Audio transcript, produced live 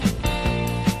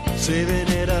Saving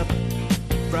it up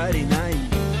Friday night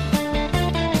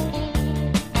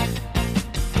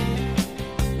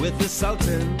with the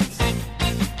Sultans,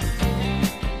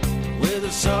 with the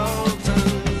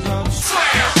Sultans of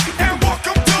Slam, and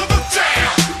welcome to the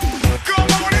jam.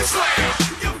 Come on and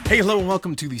slam. Hey, hello, and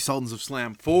welcome to the Sultans of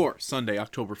Slam for Sunday,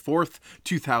 October 4th,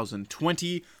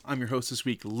 2020. I'm your host this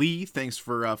week, Lee. Thanks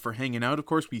for hanging out. Of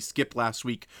course, we skipped last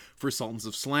week for Sultans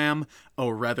of Slam,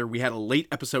 or rather, we had a late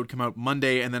episode come out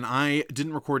Monday, and then I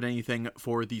didn't record anything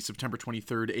for the September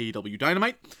 23rd AEW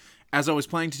Dynamite, as I was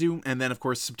planning to do, and then, of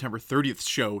course, September 30th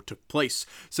show took place.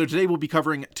 So today we'll be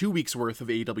covering 2 weeks' worth of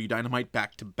AEW Dynamite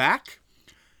back-to-back.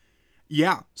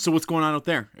 Yeah, so what's going on out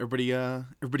there? Everybody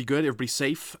good? Everybody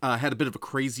safe? Had a bit of a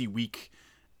crazy week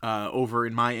over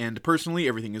in my end. Personally,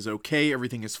 everything is okay.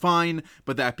 Everything is fine.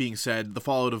 But that being said, the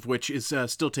fallout of which is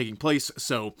still taking place.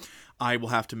 So I will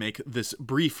have to make this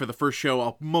brief for the first show.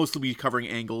 I'll mostly be covering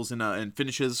angles and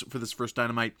finishes for this first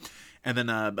Dynamite. And then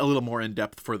a little more in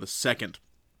depth for the second.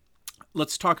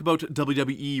 Let's talk about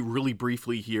WWE really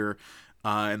briefly here.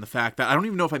 And the fact that I don't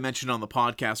even know if I mentioned on the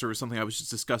podcast or something I was just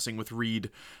discussing with Reed,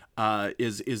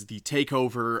 is the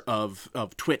takeover of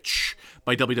Twitch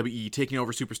by WWE, taking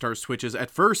over Superstars Twitches. At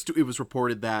first, it was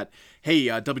reported that, hey,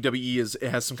 WWE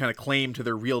has some kind of claim to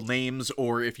their real names,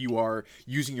 or if you are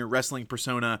using your wrestling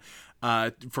persona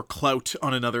for clout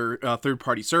on another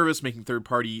third-party service, making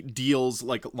third-party deals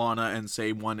like Lana and,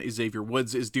 say, one Xavier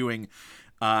Woods is doing,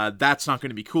 that's not going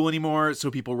to be cool anymore.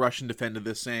 So people rush and defended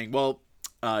this, saying, well,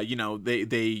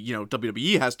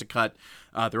 WWE has to cut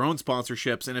their own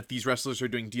sponsorships, and if these wrestlers are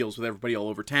doing deals with everybody all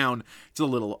over town, it's a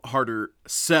little harder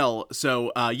sell.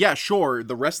 So, yeah, sure,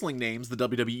 the wrestling names, the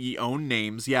WWE own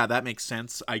names, yeah, that makes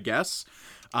sense, I guess.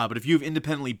 But if you've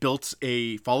independently built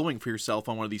a following for yourself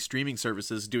on one of these streaming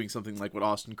services, doing something like what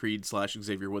Austin Creed /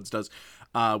 Xavier Woods does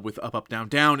with Up, Up, Down,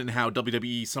 Down, and how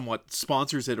WWE somewhat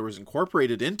sponsors it or is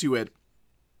incorporated into it,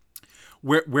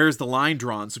 where's the line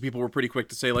drawn? So people were pretty quick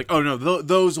to say, like, oh no,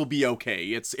 those will be okay.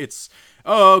 It's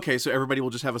oh, okay, so everybody will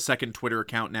just have a second Twitter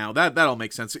account now. That all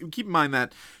makes sense. Keep in mind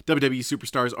that WWE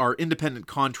superstars are independent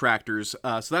contractors,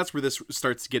 so that's where this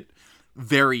starts to get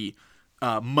very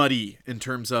muddy in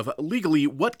terms of legally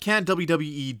what can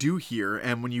WWE do here.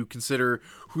 And when you consider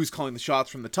who's calling the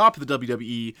shots from the top of the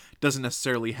WWE, doesn't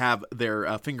necessarily have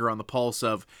their finger on the pulse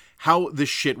of how this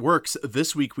shit works.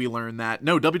 This week we learned that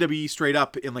no, WWE straight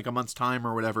up in like a month's time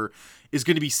or whatever is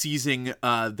going to be seizing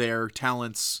their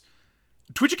talents'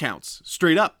 Twitch accounts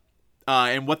straight up,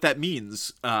 and what that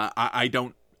means, I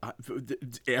don't.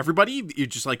 Everybody,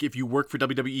 just like if you work for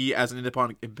WWE as an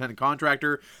independent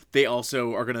contractor, they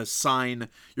also are going to sign.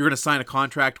 You're going to sign a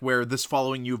contract where this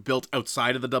following you've built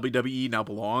outside of the WWE now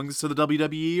belongs to the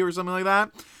WWE or something like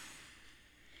that.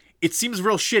 It seems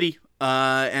real shitty,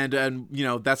 and you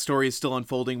know that story is still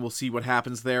unfolding. We'll see what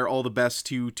happens there. All the best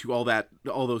to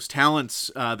all those talents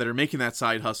that are making that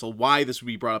side hustle. Why this would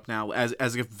be brought up now,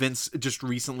 as if Vince just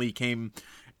recently came.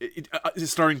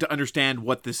 Is starting to understand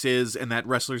what this is, and that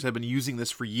wrestlers have been using this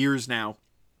for years now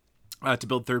to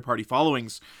build third-party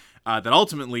followings that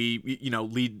ultimately,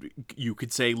 lead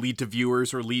to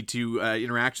viewers or lead to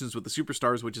interactions with the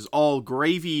superstars, which is all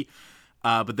gravy.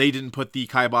 But they didn't put the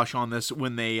kibosh on this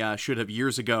when they should have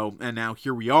years ago, and now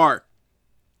here we are.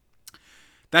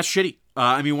 That's shitty.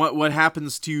 I mean, what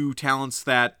happens to talents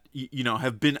that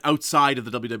have been outside of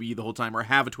the WWE the whole time or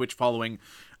have a Twitch following?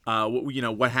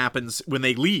 What happens when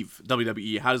they leave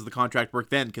WWE? How does the contract work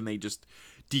then? Can they just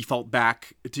default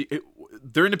back to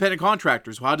they're independent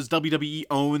contractors? How does WWE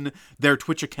own their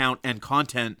Twitch account and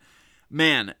content?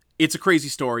 Man, it's a crazy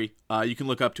story. You can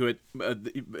look into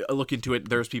it.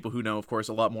 There's people who know, of course,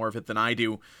 a lot more of it than I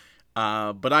do.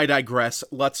 But I digress.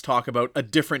 Let's talk about a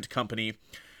different company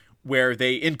where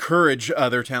they encourage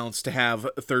their talents to have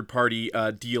third-party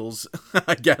deals.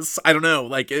 I guess. I don't know.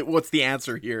 What's the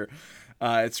answer here?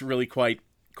 It's really quite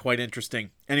interesting.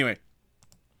 Anyway,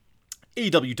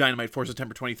 AEW Dynamite for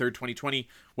September 23rd, 2020,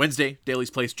 Wednesday,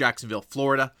 Daly's Place, Jacksonville,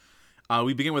 Florida.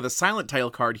 We begin with a silent title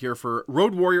card here for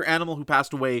Road Warrior Animal, who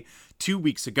passed away 2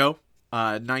 weeks ago.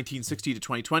 1960 to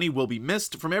 2020 will be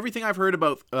missed. From everything I've heard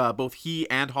about both he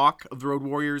and Hawk of the Road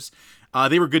Warriors,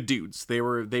 they were good dudes. They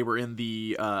were in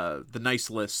the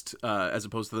nice list as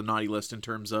opposed to the naughty list in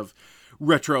terms of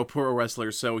retro pro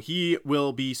wrestlers. So he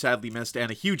will be sadly missed,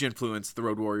 and a huge influence the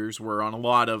Road Warriors were on a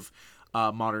lot of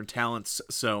modern talents.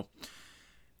 So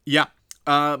yeah.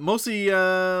 Mostly,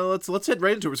 let's head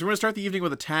right into it. So we're going to start the evening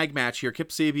with a tag match here. Kip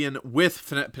Sabian with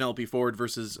Penelope Ford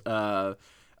versus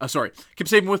Kip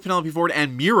Sabian with Penelope Ford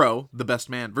and Miro, the best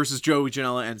man, versus Joey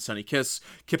Janela and Sonny Kiss.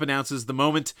 Kip announces the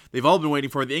moment they've all been waiting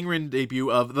for, the in-ring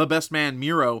debut of the best man,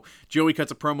 Miro. Joey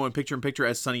cuts a promo in picture-in-picture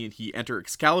as Sonny and he enter.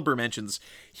 Excalibur mentions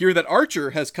here that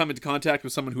Archer has come into contact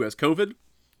with someone who has COVID.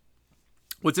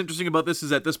 What's interesting about this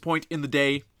is at this point in the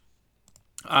day,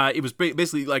 it was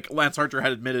basically like Lance Archer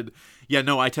had admitted, yeah,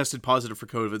 no, I tested positive for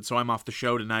COVID, so I'm off the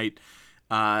show tonight.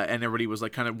 And everybody was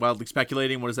like kind of wildly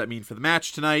speculating, what does that mean for the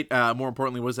match tonight? More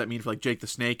importantly, what does that mean for like Jake the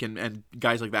Snake and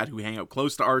guys like that who hang out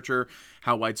close to Archer?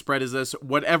 How widespread is this?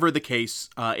 Whatever the case,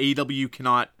 AEW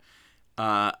cannot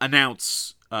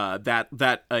announce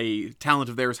that a talent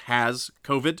of theirs has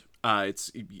COVID.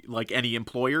 It's like any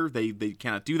employer, they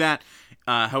cannot do that.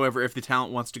 However, if the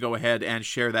talent wants to go ahead and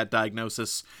share that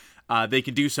diagnosis, they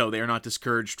can do so. They are not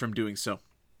discouraged from doing so.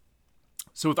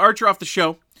 So with Archer off the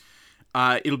show,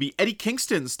 it'll be Eddie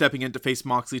Kingston stepping in to face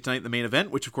Moxley tonight in the main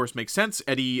event, which of course makes sense.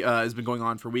 Eddie has been going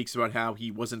on for weeks about how he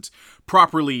wasn't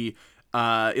properly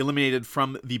eliminated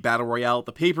from the Battle Royale at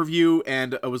the pay-per-view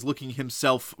and was looking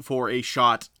himself for a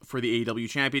shot for the AEW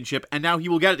Championship, and now he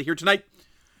will get it here tonight.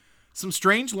 Some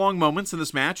strange long moments in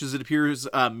this match as it appears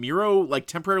Miro like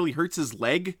temporarily hurts his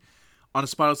leg on a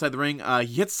spot outside the ring.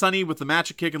 He hits Sonny with the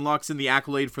magic kick and locks in the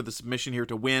accolade for the submission here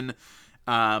to win.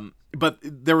 But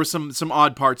there were some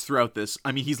odd parts throughout this.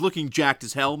 I mean, he's looking jacked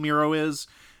as hell, Miro is.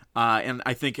 And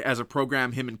I think as a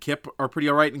program, him and Kip are pretty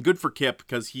all right, and good for Kip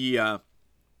because him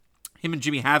and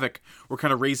Jimmy Havoc were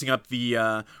kind of rising up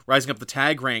the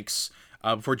tag ranks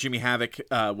before Jimmy Havoc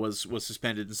was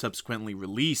suspended and subsequently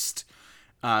released.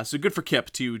 So good for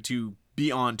Kip to be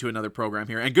on to another program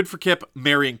here, and good for Kip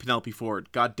marrying Penelope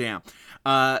Ford. God damn.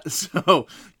 So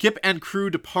Kip and crew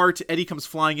depart. Eddie comes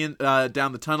flying in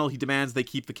down the tunnel. He demands they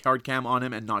keep the card cam on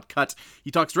him and not cut.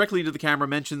 He talks directly into the camera,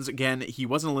 mentions again he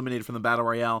wasn't eliminated from the Battle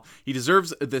Royale. He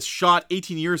deserves this shot.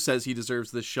 18 years says he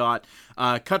deserves this shot.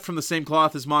 Cut from the same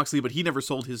cloth as Moxley, but he never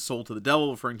sold his soul to the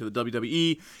devil, referring to the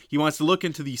WWE. He wants to look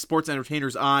into the sports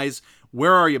entertainer's eyes.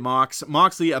 Where are you, Mox?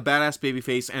 Moxley, a badass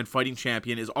babyface and fighting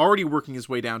champion, is already working his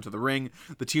way down to the ring.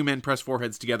 The two men press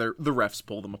foreheads together. The refs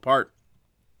pull them apart.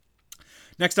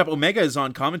 Next up, Omega is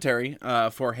on commentary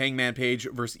for Hangman Page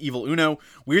versus Evil Uno.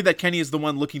 Weird that Kenny is the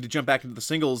one looking to jump back into the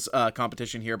singles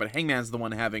competition here, but Hangman's the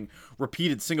one having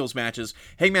repeated singles matches.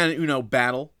 Hangman and Uno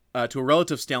battle to a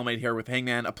relative stalemate here, with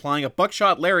Hangman applying a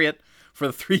buckshot lariat for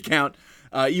the 3 count.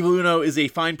 Evil Uno is a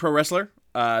fine pro wrestler.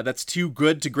 That's 2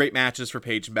 good to great matches for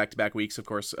Page in back-to-back weeks. Of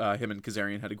course, him and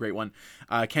Kazarian had a great one.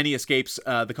 Kenny escapes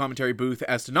the commentary booth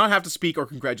as to not have to speak or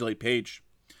congratulate Page.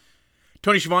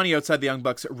 Tony Schiavone outside the Young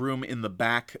Bucks room in the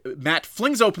back. Matt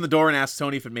flings open the door and asks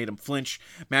Tony if it made him flinch.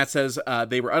 Matt says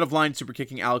they were out of line super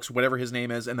kicking Alex, whatever his name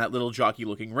is, and that little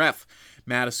jockey-looking ref.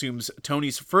 Matt assumes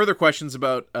Tony's further questions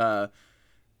about FTR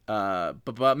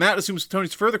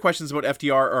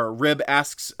or Rib,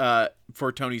 asks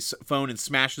for Tony's phone and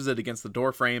smashes it against the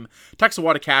door frame, tucks a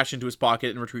wad of cash into his pocket,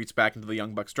 and retreats back into the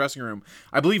Young Bucks dressing room.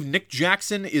 I believe Nick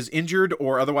Jackson is injured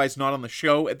or otherwise not on the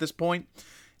show at this point.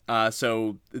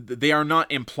 So they are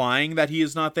not implying that he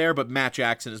is not there, but Matt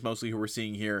Jackson is mostly who we're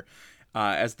seeing here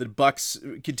as the Bucks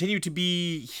continue to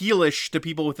be heelish to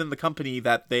people within the company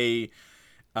that they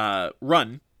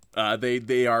run.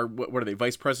 They are, what are they,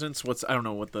 vice presidents? I don't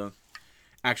know what the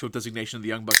actual designation of the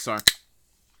Young Bucks are.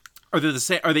 Are they the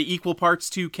same? Are they equal parts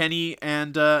to Kenny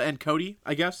and Cody,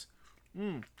 I guess?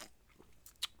 A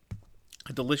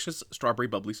delicious strawberry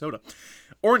bubbly soda.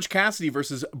 Orange Cassidy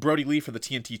versus Brody Lee for the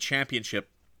TNT Championship.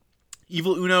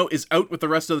 Evil Uno is out with the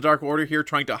rest of the Dark Order here,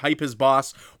 trying to hype his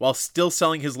boss while still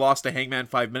selling his loss to Hangman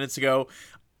 5 minutes ago.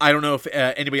 I don't know if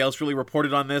anybody else really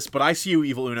reported on this, but I see you,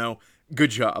 Evil Uno.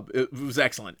 Good job. It was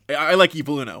excellent. I like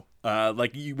Evil Uno.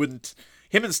 Like you wouldn't.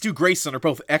 Him and Stu Grayson are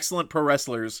both excellent pro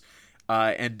wrestlers,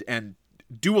 and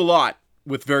do a lot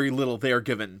with very little they are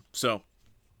given. So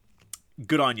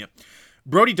good on you.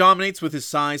 Brody dominates with his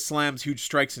size, slams, huge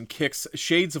strikes, and kicks.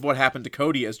 Shades of what happened to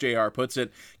Cody, as JR puts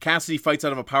it. Cassidy fights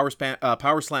out of a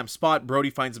power slam spot. Brody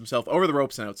finds himself over the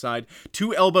ropes and outside.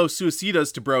 2 elbow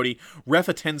suicidas to Brody. Ref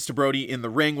attends to Brody in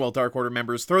the ring while Dark Order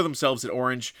members throw themselves at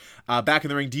Orange. Back in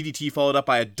the ring, DDT followed up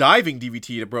by a diving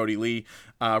DVT to Brody Lee.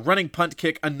 Running punt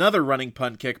kick, another running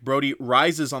punt kick. Brody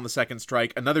rises on the second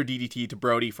strike. Another DDT to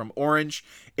Brody from Orange.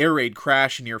 Air raid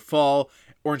crash, near fall.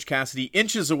 Orange Cassidy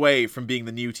inches away from being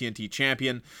the new TNT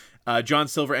champion. John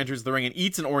Silver enters the ring and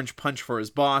eats an orange punch for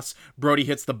his boss. Brody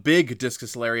hits the big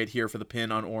discus lariat here for the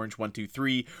pin on Orange. 1, 2,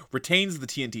 3. Retains the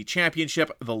TNT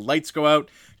championship. The lights go out.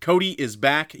 Cody is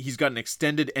back. He's got an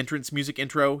extended entrance music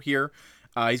intro here.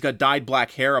 He's got dyed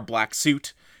black hair, a black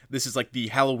suit. This is like the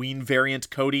Halloween variant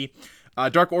Cody.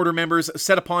 Dark Order members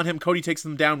set upon him. Cody takes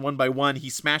them down one by one. He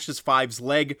smashes Five's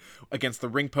leg against the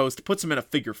ring post, puts him in a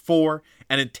figure four.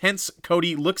 An intense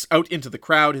Cody looks out into the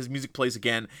crowd. His music plays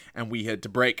again, and we head to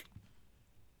break.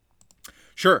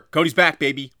 Sure, Cody's back,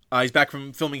 baby. He's back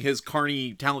from filming his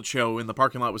Carney talent show in the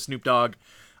parking lot with Snoop Dogg.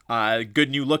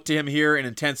 Good new look to him here, and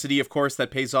intensity, of course,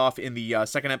 that pays off in the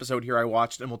second episode here I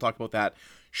watched, and we'll talk about that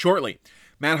shortly.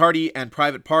 Matt Hardy and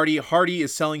Private Party. Hardy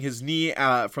is selling his knee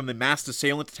from the masked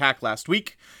assailant attack last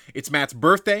week. It's Matt's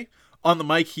birthday. On the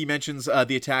mic, he mentions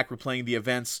the attack replaying the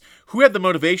events. Who had the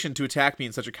motivation to attack me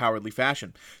in such a cowardly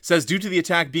fashion? Says due to the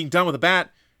attack being done with a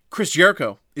bat, Chris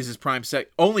Jericho is his prime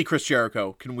set. Only Chris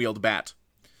Jericho can wield a bat.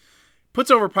 Puts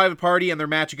over Private Party and their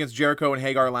match against Jericho and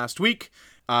Hagar last week.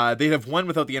 They'd have won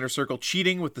without the Inner Circle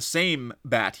cheating with the same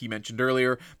bat he mentioned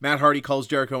earlier. Matt Hardy calls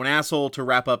Jericho an asshole to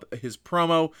wrap up his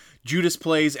promo. Judas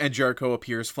plays and Jericho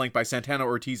appears, flanked by Santana,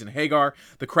 Ortiz, and Hagar.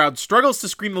 The crowd struggles to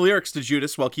scream the lyrics to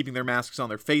Judas while keeping their masks on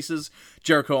their faces.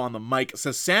 Jericho on the mic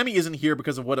says Sammy isn't here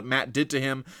because of what Matt did to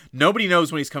him. Nobody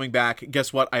knows when he's coming back.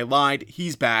 Guess what? I lied.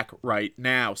 He's back right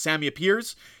now. Sammy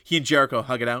appears. He and Jericho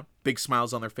hug it out. Big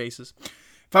smiles on their faces.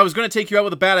 If I was going to take you out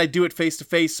with a bat, I'd do it face to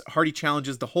face. Hardy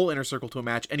challenges the whole Inner Circle to a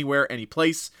match anywhere, any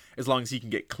place, as long as he can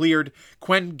get cleared.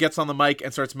 Quen gets on the mic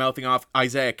and starts mouthing off.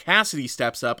 Isaiah Cassidy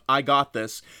steps up. I got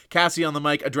this. Cassidy on the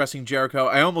mic addressing Jericho.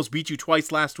 I almost beat you twice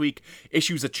last week.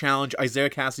 Issues a challenge. Isaiah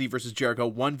Cassidy versus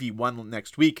Jericho 1v1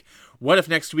 next week. What if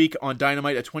next week on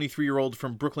Dynamite, a 23-year-old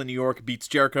from Brooklyn, New York beats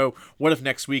Jericho? What if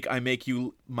next week I make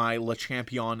you my Le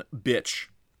Champion bitch?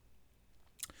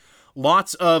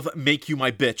 Lots of make you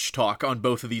my bitch talk on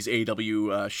both of these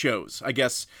AEW shows. I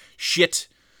guess shit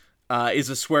is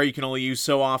a swear you can only use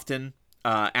so often.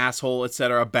 Asshole,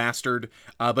 etc., bastard.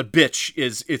 But bitch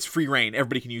it's free reign.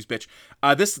 Everybody can use bitch.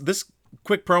 This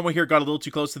quick promo here got a little too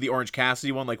close to the Orange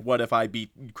Cassidy one, like what if I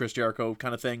beat Chris Jericho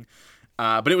kind of thing.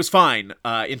 But it was fine.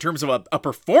 In terms of a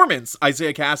performance,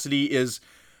 Isaiah Cassidy is,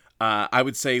 I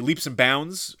would say, leaps and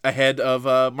bounds ahead of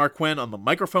Mark Quen on the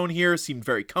microphone here. Seemed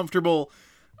very comfortable.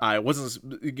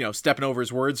 Wasn't, stepping over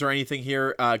his words or anything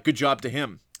here. Good job to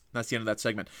him. That's the end of that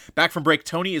segment. Back from break,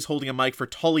 Tony is holding a mic for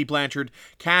Tully Blanchard.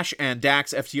 Cash and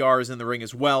Dax FTR is in the ring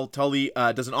as well. Tully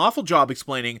does an awful job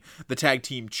explaining the tag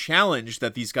team challenge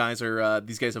that these guys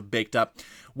have baked up,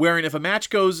 wherein if a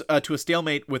match goes to a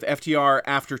stalemate with FTR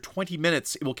after 20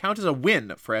 minutes, it will count as a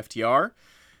win for FTR.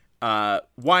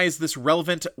 Why is this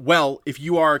relevant? Well, if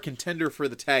you are a contender for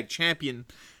the tag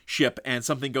championship and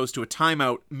something goes to a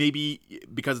timeout, maybe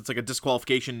because it's like a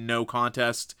disqualification, no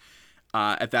contest,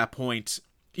 at that point,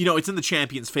 it's in the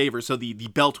champion's favor, so the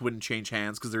belt wouldn't change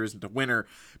hands because there isn't a winner.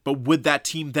 But would that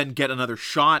team then get another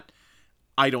shot?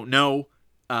 I don't know.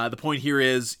 The point here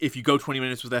is, if you go 20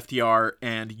 minutes with FTR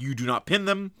and you do not pin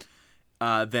them,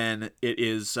 then it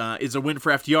is a win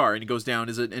for FTR, and it goes down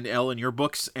as an L in your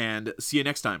books, and see you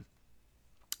next time.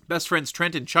 Best friends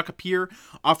Trent and Chuck appear,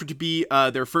 offered to be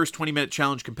their first 20-minute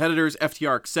challenge competitors.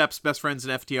 FTR accepts. Best friends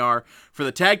and FTR for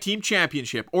the tag team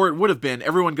championship, or it would have been.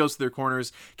 Everyone goes to their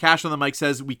corners. Cash on the mic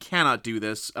says, we cannot do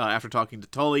this, after talking to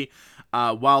Tully.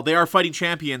 While they are fighting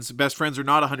champions, best friends are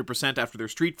not 100% after their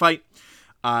street fight,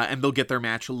 and they'll get their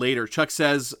match later. Chuck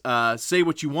says, say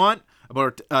what you want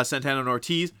about Santana and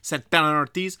Ortiz,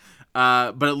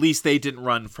 but at least they didn't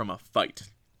run from a fight.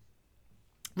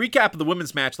 Recap of the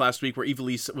women's match last week where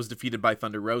Ivelisse was defeated by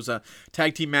Thunder Rosa.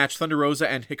 Tag team match, Thunder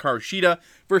Rosa and Hikaru Shida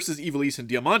versus Ivelisse and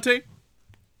Diamante.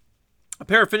 A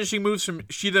pair of finishing moves from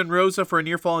Shida and Rosa for a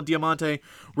near fall on Diamante.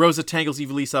 Rosa tangles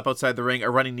Ivelisse up outside the ring. A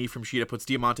running knee from Shida puts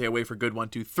Diamante away for good. 1,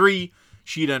 2, 3.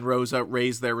 Shida and Rosa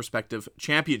raise their respective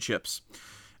championships.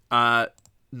 Not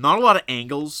a lot of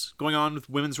angles going on with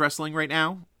women's wrestling right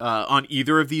now on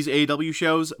either of these AEW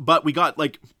shows, but we got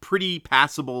pretty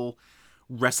passable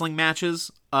wrestling matches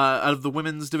out of the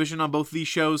women's division on both of these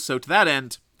shows. So to that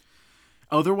end,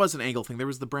 there was an angle thing. There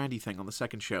was the Brandy thing on the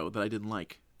second show that I didn't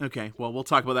like. Okay, well, we'll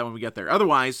talk about that when we get there.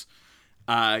 Otherwise,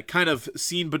 kind of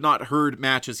seen but not heard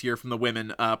matches here from the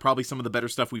women. Probably some of the better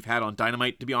stuff we've had on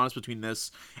Dynamite, to be honest, between this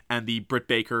and the Britt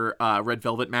Baker Red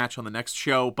Velvet match on the next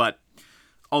show. But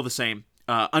all the same,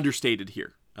 understated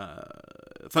here.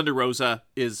 Thunder Rosa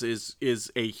is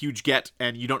a huge get,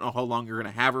 and you don't know how long you're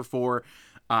going to have her for.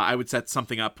 I would set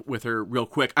something up with her real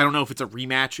quick. I don't know if it's a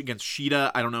rematch against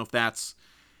Shida. I don't know if that's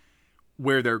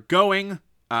where they're going.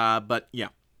 But yeah.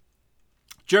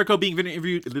 Jericho being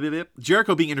interviewed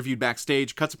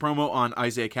backstage, cuts a promo on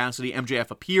Isaiah Cassidy. MJF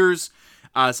appears,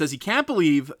 says he can't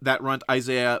believe that runt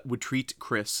Isaiah would treat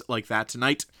Chris like that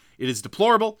tonight. It is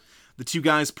deplorable. The two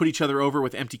guys put each other over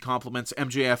with empty compliments.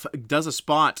 MJF does a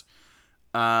spot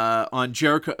on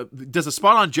Jericho, does a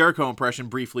spot on Jericho impression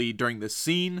briefly during this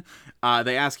scene.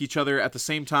 They ask each other at the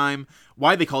same time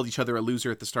why they called each other a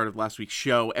loser at the start of last week's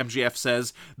show. MJF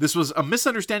says this was a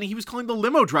misunderstanding. He was calling the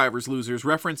limo drivers losers,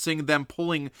 referencing them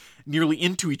pulling nearly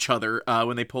into each other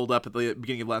when they pulled up at the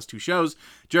beginning of the last two shows.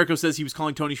 Jericho says he was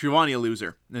calling Tony Schiavone a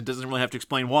loser, and doesn't really have to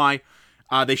explain why.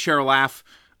 They share a laugh.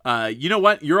 You know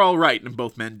what? You're all right, and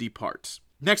both men depart.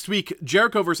 Next week,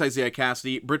 Jericho versus Isaiah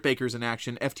Cassidy, Britt Baker's in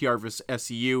action, FTR versus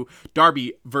SCU,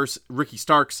 Darby versus Ricky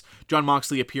Starks, Jon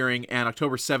Moxley appearing, and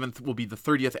October 7th will be the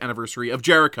 30th anniversary of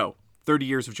Jericho. 30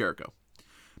 years of Jericho.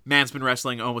 Man's been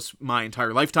wrestling almost my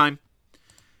entire lifetime,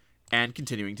 and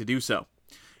continuing to do so.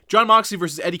 Jon Moxley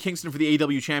versus Eddie Kingston for the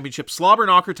AEW Championship. Slobber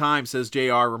knocker time, says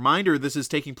JR. Reminder, this is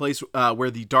taking place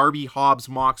where the Darby, Hobbs,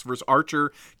 Mox versus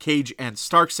Archer, Cage, and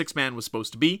Stark 6-man was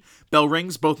supposed to be. Bell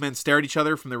rings. Both men stare at each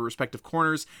other from their respective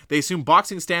corners. They assume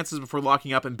boxing stances before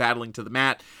locking up and battling to the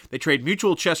mat. They trade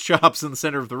mutual chest chops in the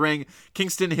center of the ring.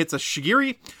 Kingston hits a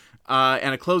shigiri,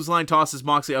 and a clothesline tosses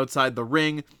Moxley outside the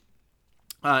ring.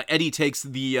 Eddie takes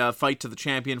the fight to the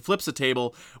champion, flips a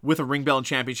table with a ring bell and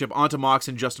championship onto Mox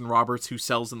and Justin Roberts, who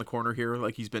sells in the corner here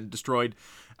like he's been destroyed.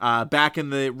 Back in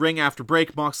the ring after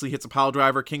break, Moxley hits a pile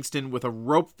driver. Kingston with a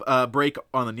rope break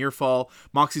on the near fall.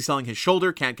 Moxley selling his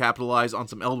shoulder, can't capitalize on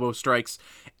some elbow strikes.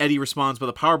 Eddie responds with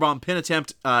a powerbomb pin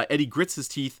attempt. Eddie grits his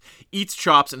teeth, eats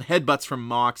chops and headbutts from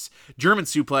Mox. German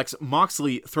suplex.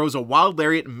 Moxley throws a wild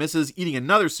lariat and misses, eating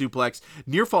another suplex.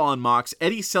 Near fall on Mox.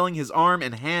 Eddie selling his arm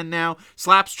and hand now.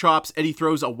 Slaps chops. Eddie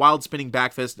throws a wild spinning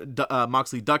back fist.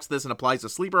 Moxley ducks this and applies a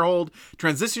sleeper hold.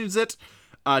 Transitions it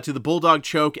to the bulldog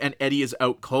choke, and Eddie is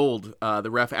out cold. The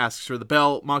ref asks for the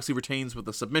bell. Moxley retains with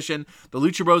a submission. The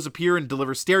Lucha Bros appear and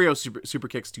deliver stereo super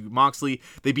kicks to Moxley.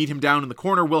 They beat him down in the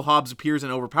corner. Will Hobbs appears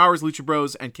and overpowers Lucha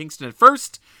Bros and Kingston at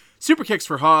first. Super kicks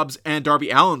for Hobbs, and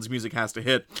Darby Allin's music has to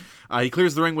hit. He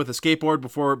clears the ring with a skateboard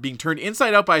before being turned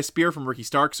inside out by a spear from Ricky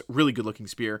Starks. Really good looking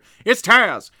spear. It's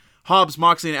Taz! Hobbs,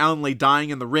 Moxley, and Allen lay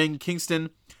dying in the ring. Kingston,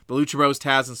 the Lucha Bros,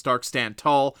 Taz, and Starks stand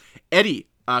tall. Eddie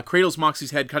cradles Moxley's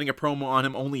head, cutting a promo on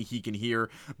him only he can hear.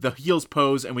 The heels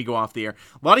pose, and we go off the air.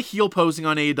 A lot of heel posing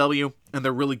on AEW, and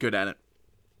they're really good at it.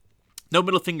 No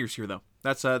middle fingers here, though.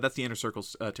 That's the Inner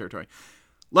Circle's territory.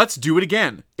 Let's do it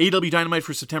again. AEW Dynamite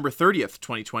for September 30th,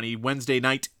 2020. Wednesday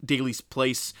night, Daly's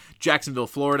Place, Jacksonville,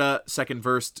 Florida. Second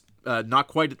verse, not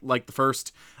quite like the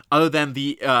first, other than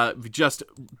the just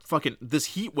fucking this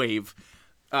heat wave.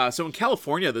 So in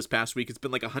California this past week, it's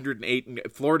been like 108, and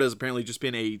Florida has apparently just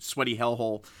been a sweaty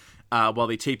hellhole while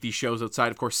they tape these shows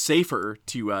outside. Of course, safer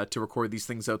to record these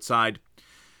things outside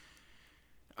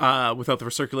without the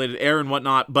recirculated air and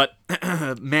whatnot. But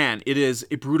man, it is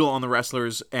brutal on the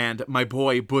wrestlers, and my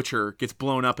boy Butcher gets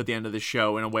blown up at the end of this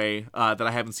show in a way that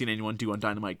I haven't seen anyone do on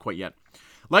Dynamite quite yet.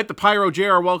 Like the Pyro,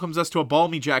 JR welcomes us to a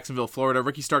balmy Jacksonville, Florida.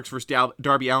 Ricky Starks versus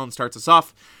Darby Allin starts us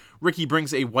off. Ricky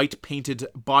brings a white painted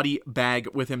body bag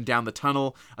with him down the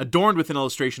tunnel, adorned with an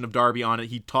illustration of Darby on it.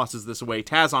 He tosses this away.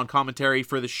 Taz on commentary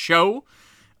for the show.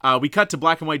 We cut to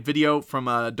black and white video from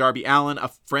Darby Allin. A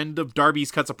friend of Darby's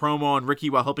cuts a promo on Ricky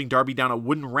while helping Darby down a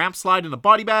wooden ramp slide in a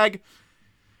body bag.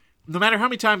 No matter how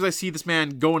many times I see this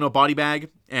man go in a body bag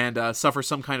and suffer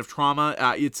some kind of trauma,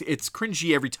 it's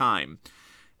cringy every time.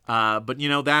 But you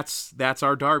know, that's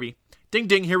our Darby. Ding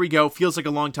ding, here we go. Feels like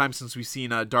a long time since we've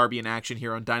seen Darby in action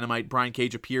here on Dynamite. Brian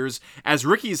Cage appears as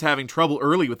Ricky is having trouble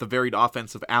early with the varied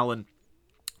offense of Allin.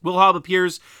 Will Hobb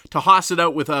appears to hoss it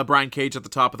out with Brian Cage at the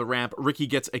top of the ramp. Ricky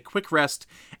gets a quick rest,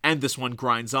 and this one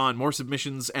grinds on. More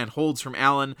submissions and holds from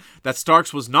Allin that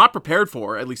Starks was not prepared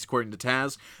for, at least according to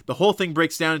Taz. The whole thing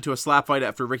breaks down into a slap fight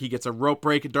after Ricky gets a rope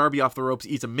break. Darby off the ropes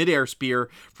eats a midair spear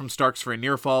from Starks for a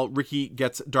near fall. Ricky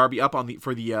gets Darby up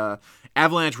for the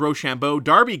Avalanche Rochambeau.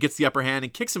 Darby gets the upper hand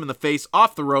and kicks him in the face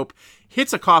off the rope.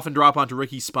 Hits a coffin drop onto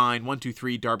Ricky's spine. 1, 2,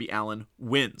 3. Darby Allin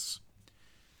wins.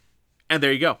 And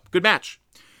there you go. Good match.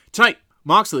 Tonight,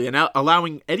 Moxley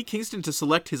allowing Eddie Kingston to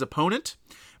select his opponent.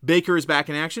 Baker is back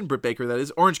in action. Britt Baker, that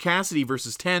is. Orange Cassidy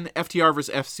versus 10. FTR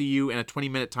versus FCU in a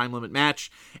 20-minute time limit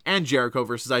match. And Jericho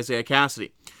versus Isaiah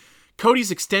Cassidy.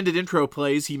 Cody's extended intro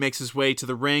plays. He makes his way to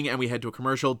the ring, and we head to a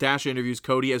commercial. Dasha interviews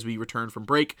Cody as we return from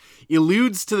break.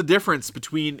 Alludes to the difference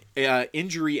between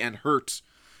injury and hurt.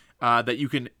 That you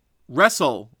can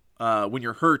wrestle when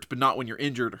you're hurt, but not when you're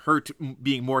injured. Hurt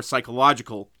being more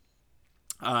psychological.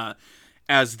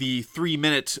 As the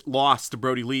 3-minute loss to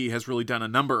Brody Lee has really done a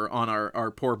number on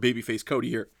our poor babyface Cody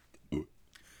here.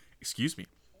 Excuse me.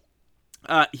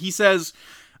 He says,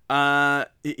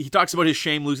 he talks about his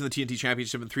shame losing the TNT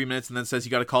Championship in 3 minutes, and then says he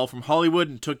got a call from Hollywood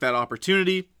and took that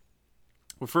opportunity.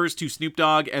 Refers to Snoop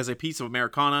Dogg as a piece of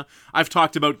Americana. I've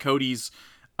talked about Cody's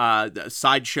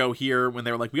sideshow here when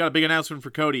they were like, we got a big announcement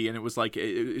for Cody, and it was like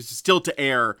it's still to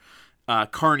air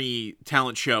Carney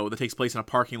talent show that takes place in a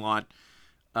parking lot.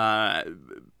 I'll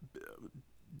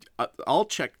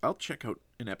check out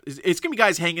an episode. It's gonna be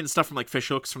guys hanging stuff from like fish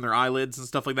hooks from their eyelids and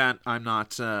stuff like that. I'm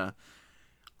not.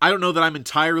 I don't know that I'm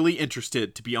entirely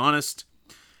interested, to be honest.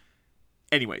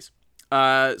 Anyways,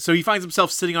 so he finds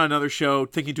himself sitting on another show,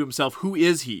 thinking to himself, "Who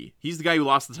is he? He's the guy who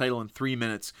lost the title in 3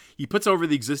 minutes." He puts over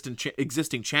the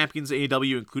existing champions of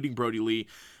AEW, including Brody Lee,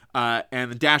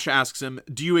 and then Dasha asks him,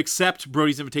 "Do you accept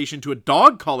Brody's invitation to a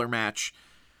dog collar match?"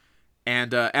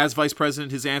 And as vice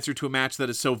president, his answer to a match that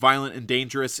is so violent and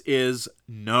dangerous is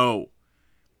no.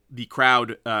 The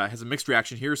crowd has a mixed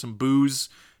reaction here. Some boos.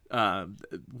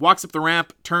 Walks up the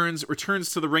ramp, returns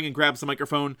to the ring and grabs the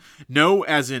microphone. No,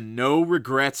 as in no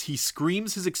regrets. He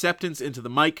screams his acceptance into the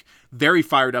mic. Very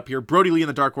fired up here. Brody Lee and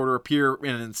the Dark Order appear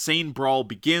and an insane brawl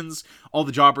begins. All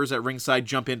the jobbers at ringside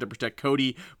jump in to protect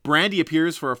Cody. Brandy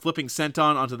appears for a flipping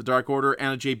senton onto the Dark Order.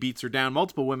 Anna Jay beats her down.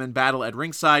 Multiple women battle at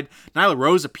ringside. Nyla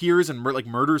Rose appears and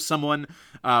murders someone.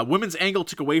 Women's Angle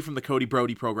took away from the Cody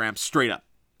Brody program straight up.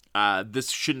 This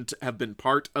shouldn't have been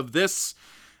part of this.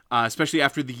 Especially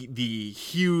after the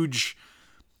huge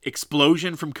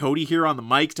explosion from Cody here on the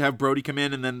mic to have Brody come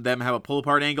in and then them have a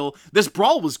pull-apart angle. This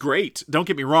brawl was great, don't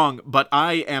get me wrong, but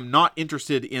I am not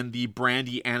interested in the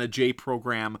Brandy Anna Jay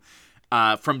program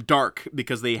from Dark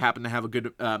because they happen to have a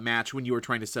good match when you were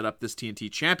trying to set up this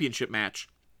TNT Championship match.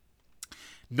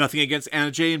 Nothing against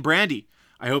Anna Jay and Brandy.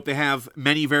 I hope they have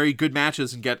many very good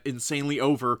matches and get insanely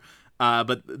over,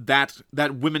 but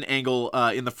that women angle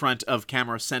in the front of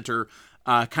camera center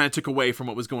kind of took away from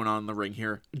what was going on in the ring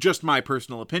here. Just my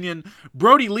personal opinion.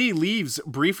 Brody Lee leaves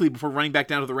briefly before running back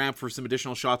down to the ramp for some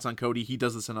additional shots on Cody. He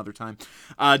does this another time.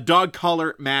 Dog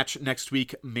collar match next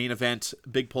week, main event,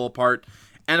 big pull apart,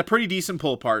 and a pretty decent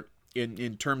pull apart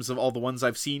in terms of all the ones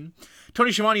I've seen.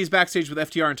 Tony Schiavone is backstage with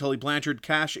FTR and Tully Blanchard.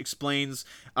 Cash explains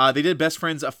they did best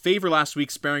friends a favor last week,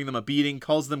 sparing them a beating,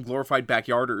 calls them glorified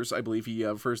backyarders, I believe he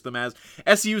refers to them as.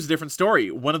 SCU is a different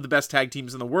story. One of the best tag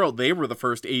teams in the world. They were the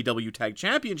first AEW tag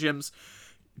champions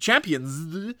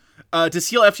to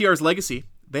seal FTR's legacy.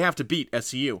 They have to beat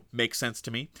SCU. Makes sense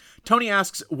to me. Tony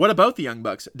asks, what about the Young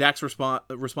Bucks? Dax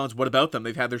responds, what about them?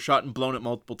 They've had their shot and blown it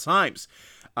multiple times.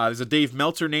 There's a Dave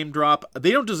Meltzer name drop.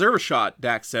 They don't deserve a shot,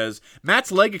 Dax says.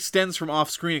 Matt's leg extends from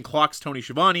off-screen and clocks Tony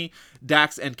Schiavone.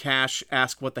 Dax and Cash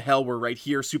ask what the hell we're right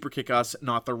here. Super kick us,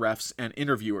 not the refs and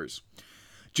interviewers.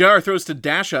 JR throws to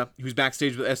Dasha, who's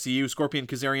backstage with SCU. Scorpion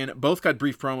Kazarian both got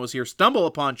brief promos here. Stumble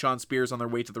upon Shawn Spears on their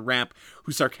way to the ramp,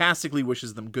 who sarcastically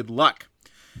wishes them good luck.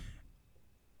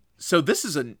 So this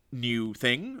is a new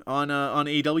thing on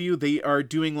AEW. They are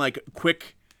doing like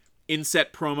quick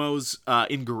inset promos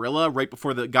in Guerrilla right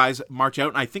before the guys march out,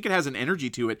 and I think it has an energy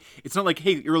to it. It's not like,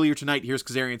 hey, earlier tonight, here's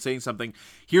Kazarian saying something.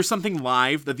 Here's something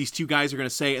live that these two guys are going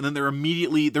to say, and then their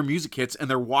music hits, and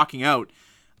they're walking out.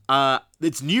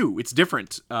 It's new, it's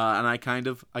different, and I kind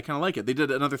of like it. They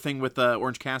did another thing with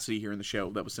Orange Cassidy here in the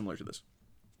show that was similar to this.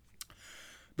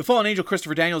 The Fallen Angel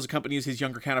Christopher Daniels accompanies his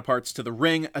younger counterparts to the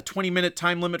ring. A 20-minute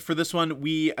time limit for this one.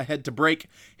 We head to break.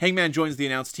 Hangman joins the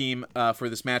announce team for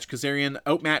this match. Kazarian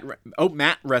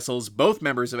out-Matt wrestles both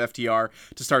members of FTR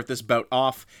to start this bout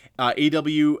off.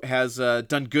 AW has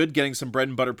done good getting some bread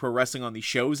and butter pro wrestling on these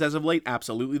shows as of late.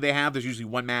 Absolutely they have. There's usually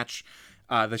one match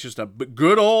that's just a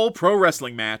good old pro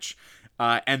wrestling match.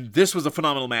 And this was a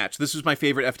phenomenal match. This was my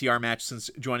favorite FTR match since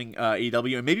joining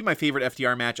AEW, and maybe my favorite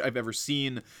FTR match I've ever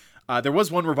seen. There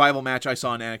was one revival match I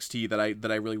saw in NXT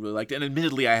that I really liked, and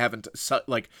admittedly I haven't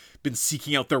been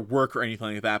seeking out their work or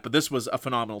anything like that, but this was a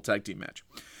phenomenal tag team match.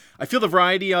 I feel the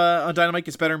variety on Dynamite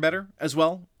gets better and better as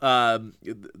well.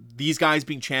 These guys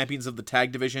being champions of the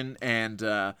tag division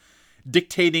and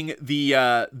dictating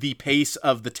the pace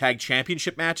of the tag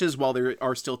championship matches while there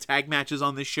are still tag matches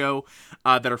on this show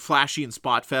that are flashy and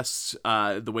spot fests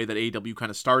the way that AEW kind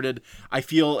of started. I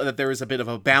feel that there is a bit of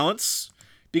a balance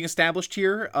being established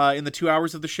here in the 2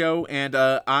 hours of the show, and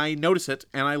I notice it,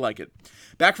 and I like it.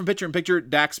 Back from Picture in Picture,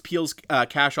 Dax peels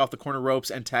Cash off the corner ropes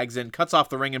and tags in, cuts off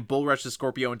the ring, and bull rushes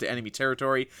Scorpio into enemy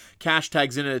territory. Cash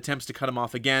tags in and attempts to cut him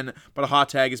off again, but a hot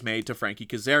tag is made to Frankie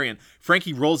Kazarian.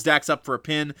 Frankie rolls Dax up for a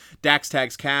pin. Dax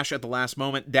tags Cash at the last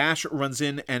moment. Dash runs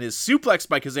in and is suplexed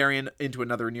by Kazarian into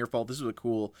another near fall. This is a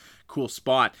cool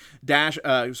spot. Cash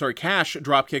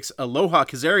drop kicks Aloha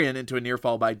Kazarian into a near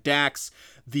fall by Dax.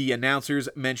 The announcers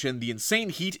mention the insane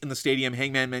heat in the stadium.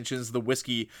 Hangman mentions the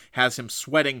whiskey has him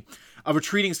sweating. A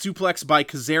retreating suplex by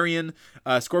Kazarian.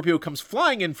 Scorpio comes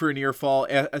flying in for a near fall.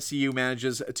 SCU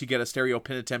manages to get a stereo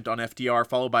pin attempt on FTR,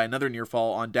 followed by another near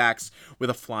fall on Dax with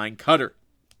a flying cutter.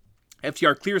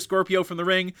 FTR clears Scorpio from the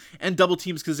ring and double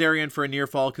teams Kazarian for a near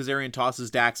fall. Kazarian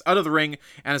tosses Dax out of the ring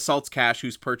and assaults Cash,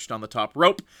 who's perched on the top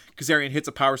rope. Kazarian hits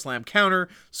a power slam counter.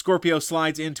 Scorpio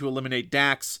slides in to eliminate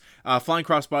Dax. Flying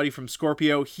crossbody from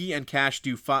Scorpio. He and Cash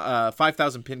do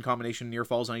 5,000 pin combination near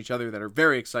falls on each other that are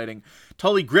very exciting.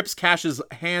 Tully grips Cash's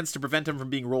hands to prevent him from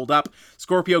being rolled up.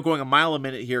 Scorpio going a mile a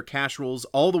minute here. Cash rolls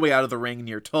all the way out of the ring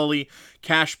near Tully.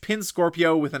 Cash pins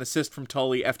Scorpio with an assist from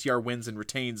Tully. FTR wins and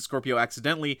retains. Scorpio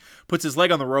accidentally puts his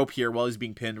leg on the rope here while he's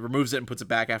being pinned, removes it and puts it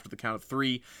back after the count of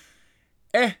 3.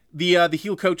 The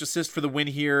heel coach assist for the win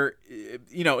here.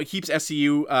 It keeps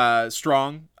SCU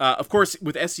strong. Of course,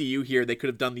 with SCU here, they could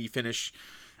have done the finish.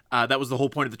 That was the whole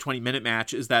point of the 20-minute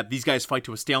match, is that these guys fight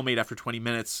to a stalemate after 20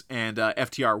 minutes, and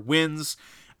FTR wins.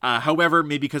 However,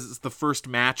 maybe because it's the first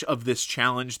match of this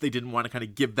challenge, they didn't want to kind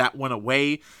of give that one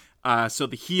away. So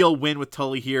the heel win with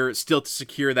Tully here, still to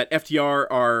secure that FTR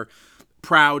are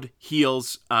proud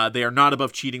heels. They are not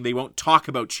above cheating. They won't talk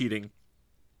about cheating,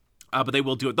 but they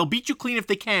will do it. They'll beat you clean if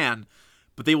they can,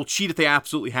 but they will cheat if they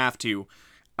absolutely have to.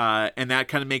 And that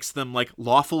kind of makes them like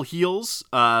lawful heels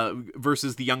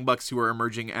versus the Young Bucks, who are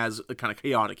emerging as kind of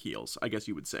chaotic heels, I guess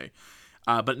you would say.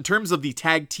 But in terms of the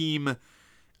tag team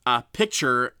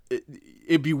picture,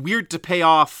 it'd be weird to pay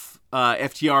off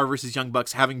FTR versus Young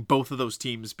Bucks having both of those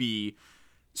teams be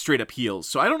straight up heels.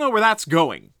 So I don't know where that's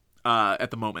going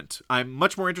at the moment. I'm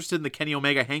much more interested in the Kenny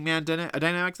Omega Hangman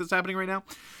dynamics that's happening right now.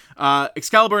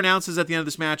 Excalibur announces at the end of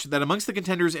this match that amongst the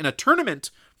contenders in a tournament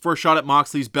for a shot at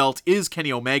Moxley's belt is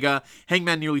Kenny Omega.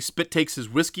 Hangman nearly spit takes his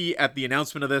whiskey at the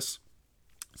announcement of this.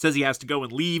 Says he has to go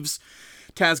and leaves.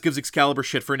 Taz gives Excalibur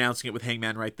shit for announcing it with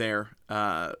Hangman right there.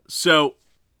 So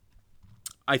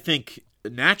I think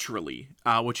naturally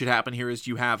what should happen here is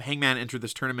you have Hangman enter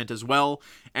this tournament as well,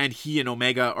 and he and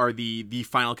Omega are the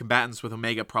final combatants, with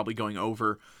Omega probably going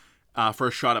over for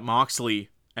a shot at Moxley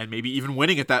and maybe even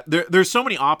winning at that. There's so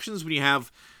many options when you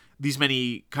have these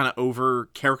many kind of over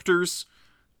characters.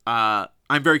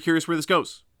 I'm very curious where this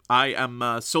goes. I am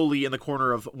solely in the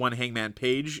corner of one Hangman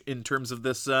Page in terms of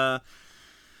this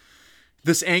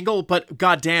this angle, but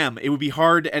goddamn, it would be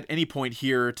hard at any point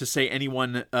here to say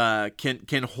anyone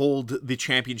can hold the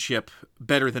championship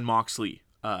better than Moxley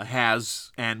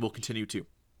has and will continue to.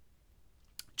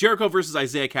 Jericho versus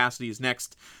Isaiah Cassidy is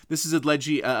next. This is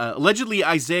allegedly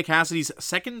Isaiah Cassidy's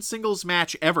second singles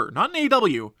match ever, not in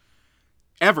AEW,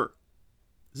 ever.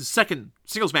 This is his second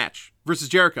singles match versus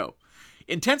Jericho.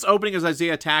 Intense opening as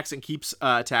Isaiah attacks and keeps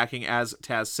attacking, as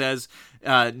Taz says.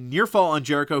 Near fall on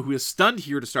Jericho, who is stunned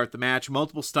here to start the match.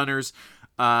 Multiple stunners,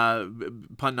 pun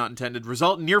not intended,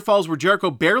 result in near falls where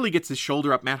Jericho barely gets his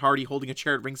shoulder up. Matt Hardy holding a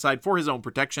chair at ringside for his own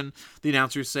protection, the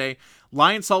announcers say.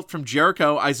 Lion salt from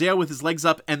Jericho. Isaiah with his legs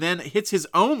up and then hits his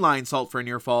own lion salt for a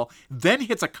near fall. Then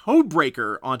hits a code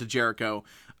breaker onto Jericho.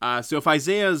 So if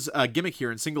Isaiah's gimmick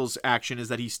here in singles action is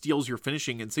that he steals your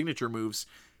finishing and signature moves,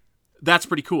 that's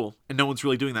pretty cool, and no one's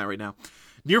really doing that right now.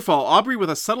 Near fall, Aubrey with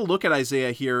a subtle look at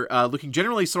Isaiah here, looking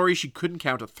generally sorry she couldn't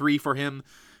count a 3 for him.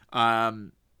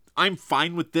 I'm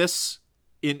fine with this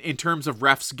in terms of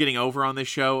refs getting over on this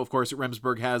show. Of course,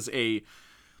 Remsburg has a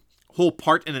whole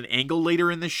part and an angle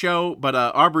later in this show, but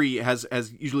Aubrey has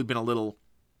usually been a little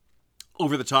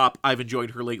over the top. I've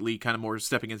enjoyed her lately, kind of more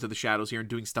stepping into the shadows here and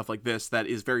doing stuff like this that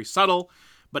is very subtle,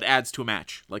 but adds to a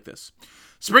match like this.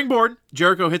 Springboard,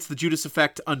 Jericho hits the Judas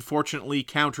effect, unfortunately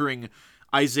countering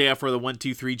Isaiah for the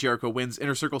 1-2-3. Jericho wins.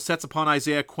 Inner Circle sets upon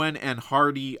Isaiah. Quen and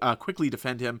Hardy quickly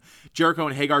defend him. Jericho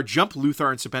and Hagar jump Luthar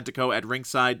and Serpentico at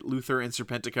ringside. Luther and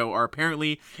Serpentico are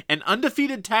apparently an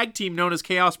undefeated tag team known as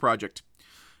Chaos Project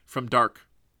from Dark.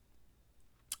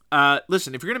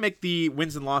 Listen, if you're going to make the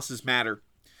wins and losses matter,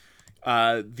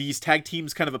 these tag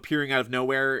teams kind of appearing out of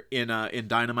nowhere in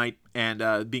Dynamite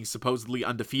and being supposedly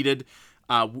undefeated,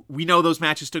 we know those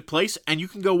matches took place, and you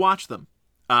can go watch them.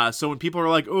 So when people are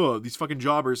like, oh, these fucking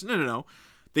jobbers, no.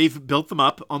 They've built them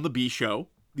up on the B show.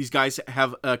 These guys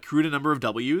have accrued a number of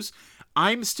W's.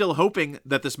 I'm still hoping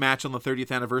that this match on the 30th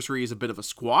anniversary is a bit of a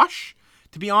squash,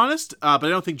 to be honest. But I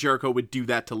don't think Jericho would do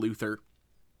that to Luther.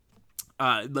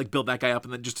 Build that guy up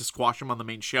and then just to squash him on the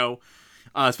main show.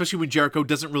 Especially when Jericho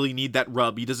doesn't really need that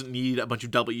rub. He doesn't need a bunch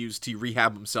of W's to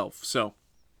rehab himself. So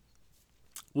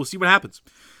we'll see what happens.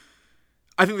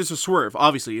 I think there's a swerve.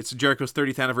 Obviously, it's Jericho's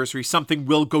 30th anniversary. Something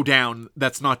will go down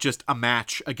that's not just a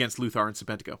match against Luthar and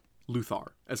Serpentico.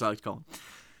 Luthar, as I like to call him.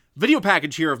 Video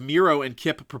package here of Miro and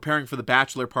Kip preparing for the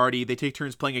bachelor party. They take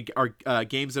turns playing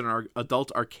games in our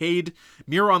adult arcade.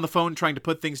 Miro on the phone trying to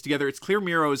put things together. It's clear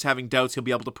Miro is having doubts he'll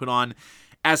be able to put on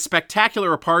as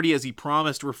spectacular a party as he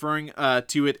promised, referring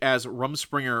to it as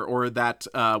Rumspringer, or that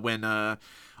when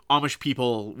Amish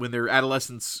people, when they're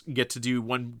adolescents, get to do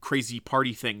one crazy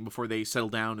party thing before they settle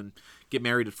down and get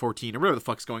married at 14, or whatever the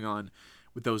fuck's going on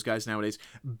with those guys nowadays.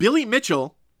 Billy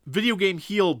Mitchell, video game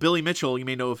heel Billy Mitchell, you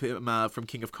may know of him from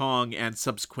King of Kong and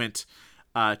subsequent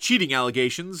cheating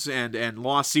allegations and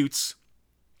lawsuits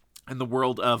in the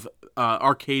world of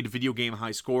arcade video game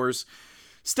high scores,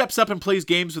 steps up and plays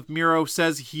games with Miro,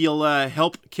 says he'll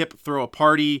help Kip throw a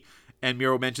party, and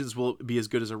Miro mentions will be as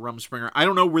good as a Rumspringa. I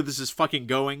don't know where this is fucking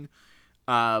going,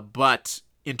 but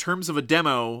in terms of a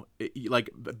demo, like,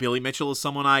 Billy Mitchell is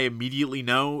someone I immediately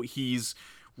know. He's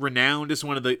renowned as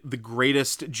one of the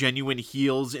greatest genuine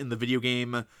heels in the video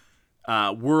game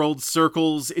world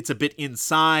circles. It's a bit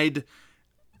inside.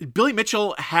 Billy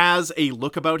Mitchell has a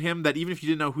look about him that even if you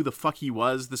didn't know who the fuck he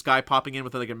was, this guy popping in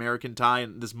with like an American tie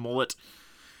and this mullet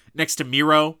next to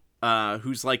Miro,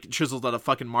 who's like chiseled out of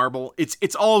fucking marble.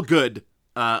 It's all good,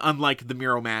 unlike the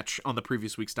Miro match on the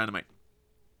previous week's Dynamite.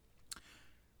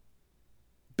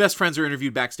 Best friends are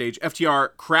interviewed backstage.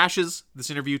 FTR crashes this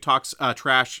interview, talks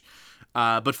trash,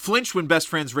 but flinch when best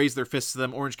friends raise their fists to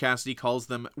them. Orange Cassidy calls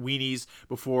them weenies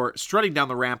before strutting down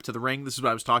the ramp to the ring. This is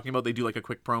what I was talking about. They do like a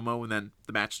quick promo and then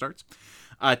the match starts.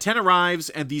 10 arrives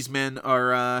and these men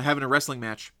are having a wrestling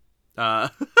match.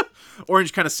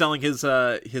 Orange kind of selling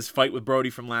his fight with Brody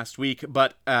from last week,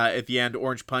 but at the end,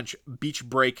 Orange punch, beach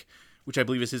break, which I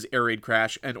believe is his air raid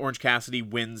crash, and Orange Cassidy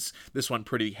wins this one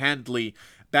pretty handily.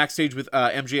 Backstage with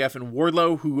MJF and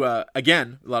Wardlow, who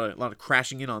again, a lot of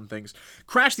crashing in on things,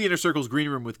 crash the Inner Circle's green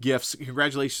room with gifts.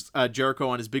 Congratulations Jericho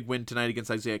on his big win tonight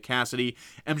against Isaiah Cassidy.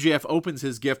 MJF opens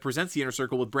his gift, presents the Inner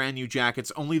Circle with brand new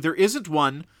jackets, only there isn't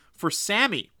one for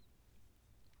Sammy.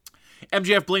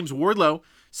 MJF blames Wardlow,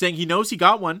 saying he knows he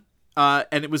got one,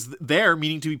 and it was there,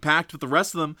 meaning to be packed with the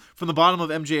rest of them. From the bottom of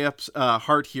MJF's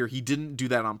heart here, he didn't do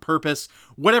that on purpose.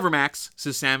 Whatever, Max,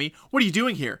 says Sammy. What are you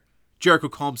doing here? Jericho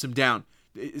calms him down.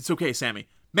 It's okay, Sammy.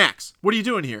 Max, what are you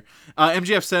doing here?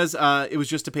 MJF says it was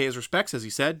just to pay his respects, as he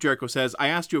said. Jericho says, I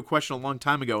asked you a question a long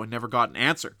time ago and never got an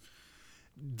answer.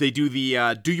 They do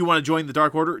the, do you want to join the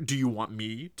Dark Order? Do you want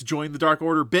me to join the Dark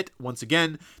Order bit? Once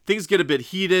again, things get a bit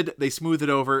heated. They smooth it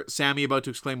over. Sammy about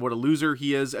to exclaim what a loser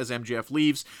he is as MJF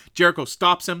leaves. Jericho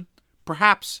stops him.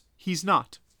 Perhaps he's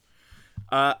not.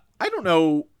 I don't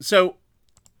know. So,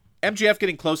 MJF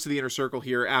getting close to the Inner Circle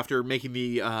here after making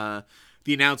the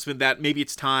announcement that maybe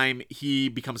it's time he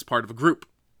becomes part of a group.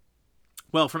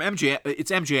 Well, from MJF, it's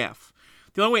MJF.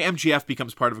 The only way MJF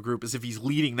becomes part of a group is if he's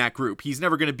leading that group. He's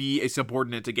never going to be a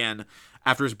subordinate again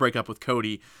after his breakup with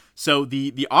Cody. So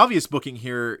the obvious booking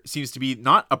here seems to be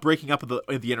not a breaking up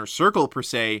of the Inner Circle per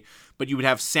se, but you would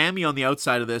have Sammy on the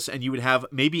outside of this, and you would have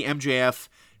maybe MJF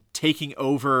taking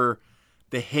over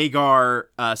the Hagar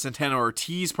Santana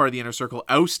Ortiz part of the Inner Circle,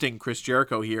 ousting Chris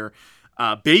Jericho here,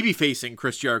 baby-facing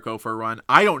Chris Jericho for a run.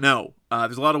 I don't know.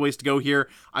 There's a lot of ways to go here.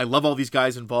 I love all these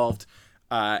guys involved,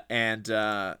 and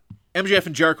MJF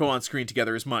and Jericho on screen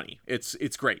together is money.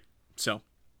 It's great. So,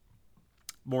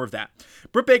 more of that.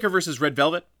 Britt Baker versus Red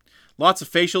Velvet. Lots of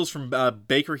facials from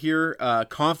Baker here.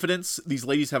 Confidence. These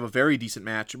ladies have a very decent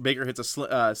match. Baker hits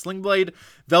a sling blade.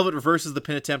 Velvet reverses the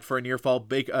pin attempt for a near fall.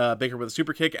 Baker with a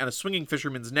super kick and a swinging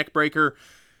fisherman's neck breaker.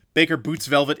 Baker boots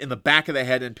Velvet in the back of the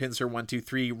head and pins her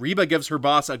 1-2-3. Reba gives her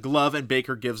boss a glove and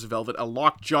Baker gives Velvet a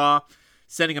locked jaw,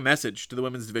 sending a message to the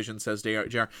women's division, says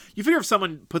JR. You figure if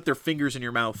someone put their fingers in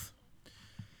your mouth,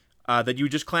 that you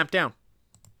would just clamp down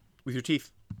with your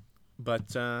teeth.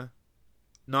 But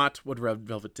not what Red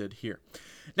Velvet did here.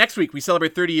 Next week, we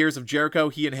celebrate 30 years of Jericho.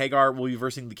 He and Hagar will be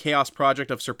versing the Chaos Project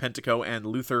of Serpentico and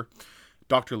Luther.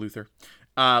 Dr. Luther.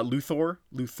 Luther.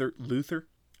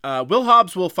 Will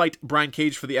Hobbs will fight Brian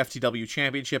Cage for the FTW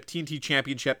Championship, TNT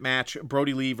Championship match,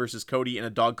 Brody Lee versus Cody in a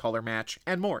dog collar match,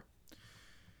 and more.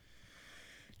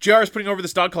 JR is putting over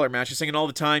this dog collar match. He's saying all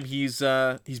the time he's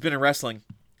been in wrestling.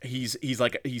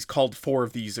 He's called 4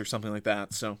 of these or something like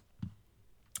that. So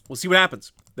we'll see what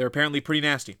happens. They're apparently pretty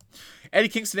nasty. Eddie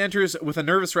Kingston enters with a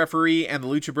nervous referee and the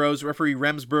Lucha Bros. Referee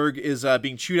Remsburg is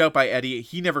being chewed out by Eddie.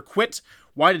 He never quit.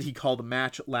 Why did he call the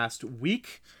match last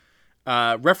week?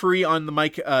 Referee on the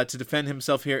mic to defend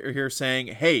himself here saying,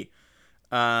 hey,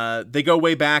 they go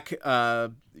way back,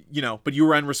 but you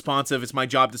were unresponsive. It's my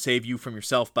job to save you from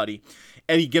yourself, buddy.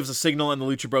 Eddie gives a signal and the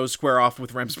Lucha Bros square off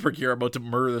with Remsburg here about to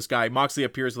murder this guy. Moxley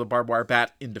appears with a barbed wire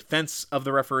bat in defense of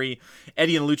the referee.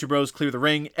 Eddie and the Lucha Bros clear the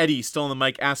ring. Eddie, still on the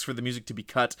mic, asks for the music to be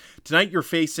cut. Tonight you're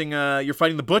fighting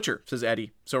the Butcher, says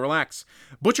Eddie. So relax.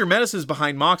 Butcher menaces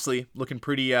behind Moxley, looking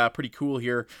pretty cool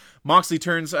here. Moxley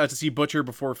turns to see Butcher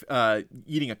before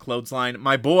eating a clothesline.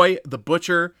 My boy, the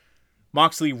Butcher,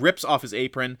 Moxley rips off his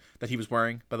apron that he was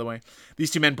wearing, by the way.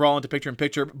 These two men brawl into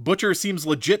picture-in-picture. Butcher seems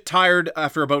legit tired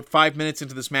after about 5 minutes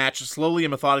into this match. Slowly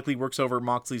and methodically works over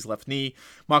Moxley's left knee.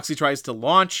 Moxley tries to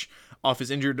launch off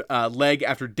his injured leg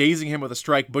after dazing him with a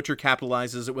strike. Butcher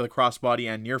capitalizes it with a crossbody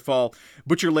and near fall.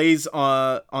 Butcher lays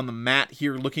on the mat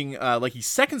here looking like he's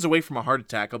seconds away from a heart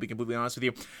attack, I'll be completely honest with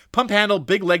you. Pump handle,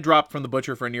 big leg drop from the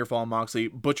Butcher for a near fall on Moxley.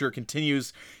 Butcher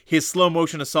continues his slow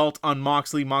motion assault on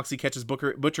Moxley. Moxley catches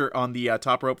Butcher on the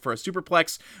top rope for a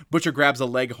superplex. Butcher grabs a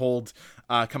leg hold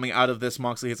coming out of this.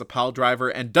 Moxley hits a pile driver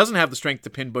and doesn't have the strength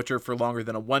to pin Butcher for longer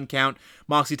than a 1 count.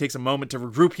 Moxley takes a moment to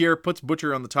regroup here, puts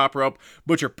Butcher on the top rope.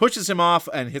 Butcher pushes him off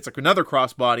and hits another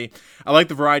crossbody. I like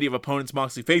the variety of opponents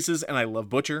Moxley faces, and I love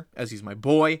Butcher, as he's my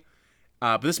boy.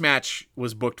 But this match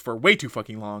was booked for way too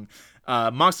fucking long.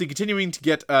 Moxley continuing to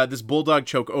get this bulldog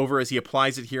choke over as he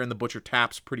applies it here, and the Butcher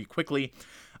taps pretty quickly.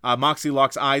 Moxley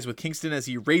locks eyes with Kingston as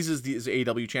he raises his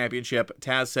AEW championship.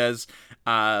 Taz says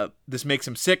this makes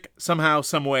him sick. Somehow,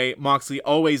 someway, Moxley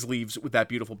always leaves with that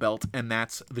beautiful belt, and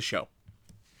that's the show.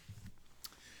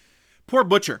 Poor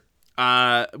Butcher.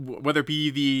 Whether it be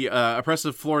the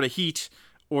oppressive Florida heat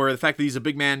or the fact that he's a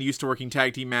big man used to working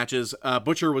tag team matches,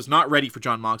 Butcher was not ready for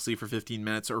Jon Moxley for 15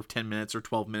 minutes or 10 minutes or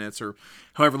 12 minutes or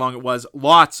however long it was.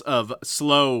 Lots of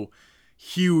slow,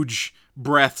 huge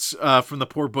breaths from the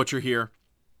poor Butcher here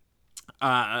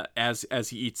as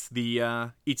he eats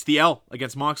the L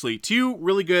against Moxley. 2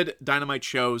 really good Dynamite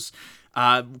shows,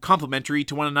 complementary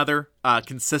to one another,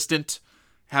 consistent.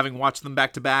 Having watched them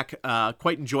back to back,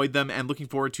 quite enjoyed them, and looking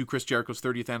forward to Chris Jericho's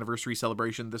 30th anniversary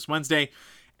celebration this Wednesday,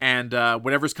 and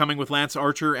whatever's coming with Lance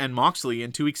Archer and Moxley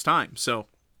in 2 weeks' time. So,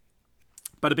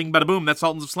 bada bing, bada boom. That's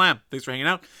Sultans of Slam. Thanks for hanging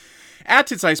out. At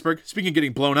Tits Iceberg. Speaking of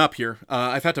getting blown up here,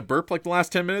 I've had to burp like the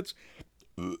last 10 minutes.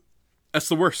 That's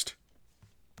the worst.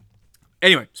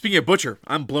 Anyway, speaking of Butcher,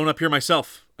 I'm blown up here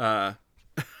myself.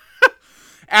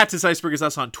 At Tits Iceberg is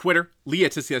us on Twitter. Lee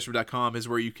at TitsIceberg.com is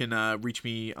where you can reach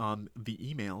me on the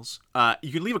emails.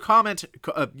 You can leave a comment,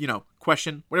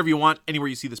 question, whatever you want, anywhere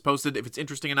you see this posted. If it's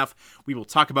interesting enough, we will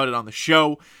talk about it on the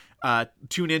show.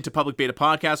 Tune in to Public Beta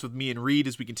Podcast with me and Reed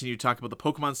as we continue to talk about the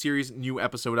Pokemon series. New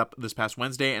episode up this past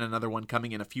Wednesday and another one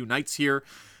coming in a few nights here.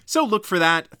 So look for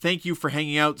that. Thank you for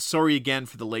hanging out. Sorry again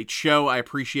for the late show. I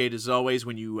appreciate, as always,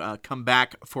 when you come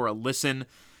back for a listen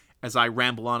as I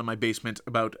ramble on in my basement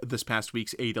about this past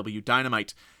week's AEW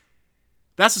Dynamite.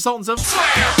 That's the Sultans of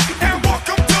Slam, and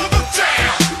welcome